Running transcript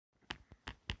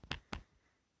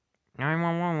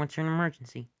911, what's an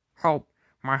emergency? Help,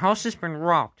 my house has been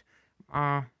robbed.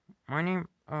 My name,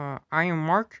 I am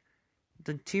Mark,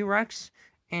 the T-Rex,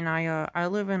 and I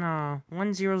live in,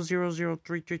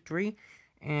 1000333,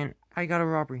 and I got a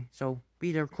robbery, so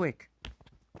be there quick.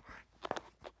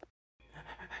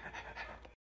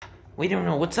 We don't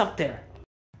know what's up there.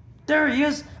 There he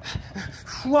is!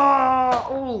 Whoa!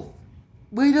 Oh!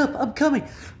 Wait up, I'm coming!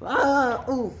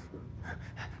 Oh!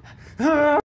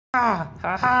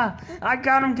 I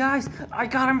got him, guys! I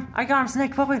got him,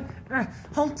 Snake Puppet!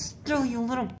 Hold still, you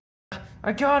little...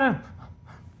 I got him!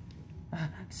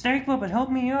 Snake Puppet,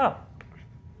 help me up!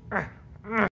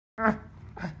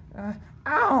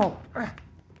 Ow!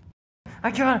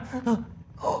 I got him!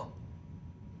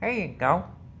 There you go.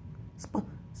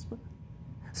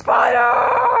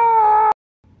 Spider!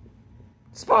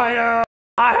 Spider!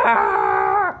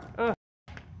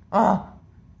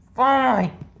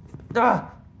 Fine!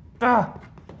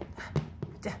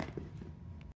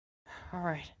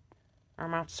 Alright,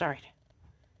 I'm outside.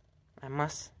 I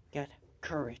must get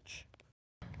courage.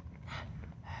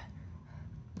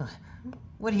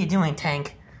 What are you doing,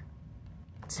 Tank?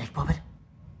 Snake Puppet,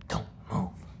 don't move.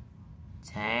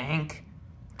 Tank,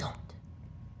 don't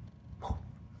move.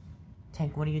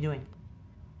 Tank, what are you doing?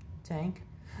 Tank?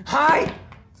 Hi!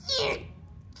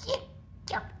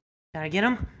 Did I get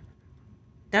him?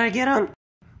 Did I get him?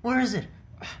 Where is it?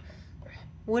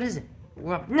 What is it?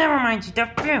 Well, never mind, you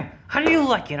duck. How do you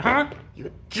like it, huh?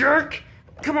 You jerk!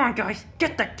 Come on, guys,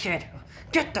 get the kid!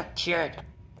 Get the kid!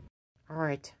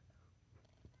 Alright.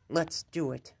 Let's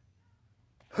do it.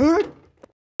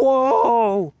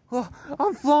 Whoa! Oh,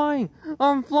 I'm flying!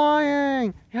 I'm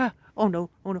flying! Yeah. Oh no,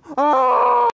 oh no.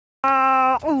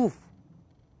 Oof!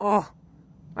 Oh,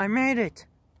 I made it!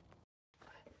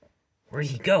 Where'd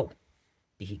he go?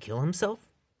 Did he kill himself?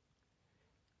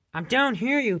 I'm down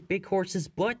here, you big horse's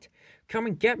butt. Come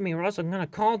and get me or else I'm gonna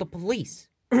call the police.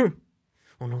 Oh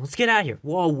no, let's get out of here.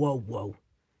 Whoa, whoa, whoa.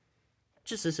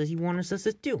 Just as he wanted us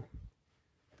to do.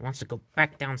 He wants to go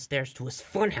back downstairs to his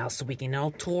funhouse so we can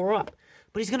all tore up.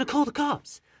 But he's gonna call the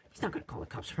cops. He's not gonna call the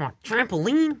cops from our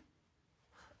trampoline.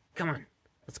 Come on,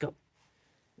 let's go.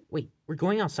 Wait, we're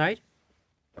going outside?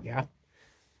 Yeah.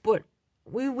 But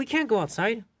we can't go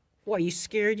outside. What, you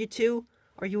scared, you two?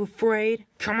 Are you afraid?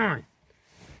 Come on.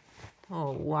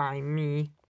 Oh, why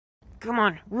me? Come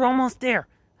on, we're almost there.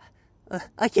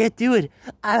 I can't do it.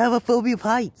 I have a phobia of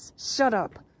heights. Shut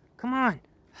up. Come on.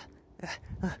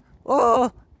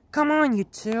 Oh, come on, you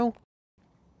two.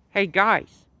 Hey,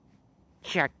 guys.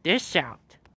 Check this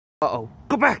out. Uh-oh.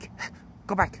 Go back.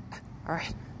 Go back. All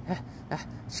right.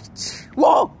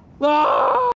 Whoa!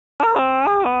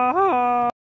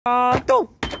 Go!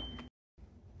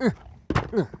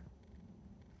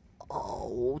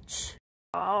 Ouch.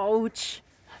 Ouch.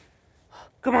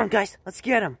 Come on, guys. Let's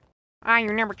get him.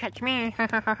 You never catch me.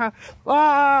 Oof.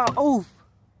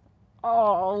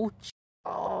 Ouch.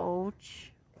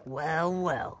 Ouch. Well,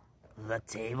 well. The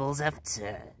tables have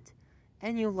turned.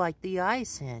 And you like the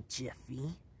ice, Aunt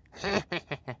Jeffy?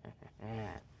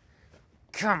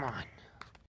 Come on.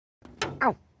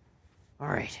 Ow.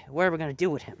 Alright, what are we gonna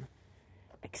do with him?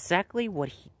 Exactly what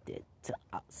he did to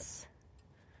us.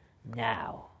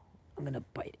 Now, I'm gonna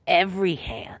bite every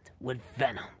hand with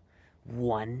venom,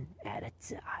 one at a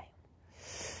time.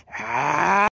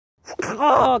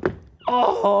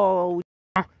 Oh!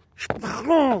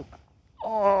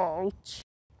 Oh!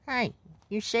 Hey,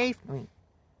 you saved me.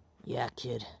 Yeah,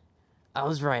 kid. I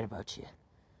was right about you.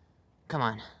 Come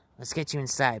on, let's get you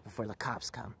inside before the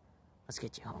cops come. Let's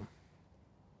get you home.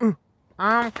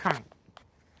 I'm coming.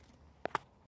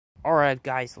 Alright,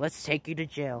 guys, let's take you to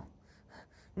jail.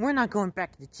 We're not going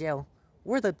back to jail.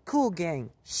 We're the cool gang.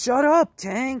 Shut up,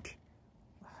 Tank!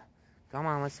 Come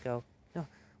on, let's go. No,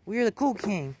 we're the cool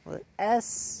gang.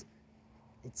 S...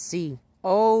 It's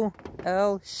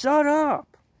C-O-L... Shut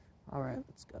up! Alright,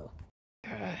 let's go.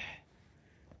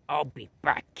 I'll be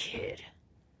back, kid.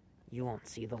 You won't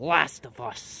see the last of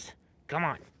us. Come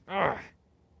on. Ugh.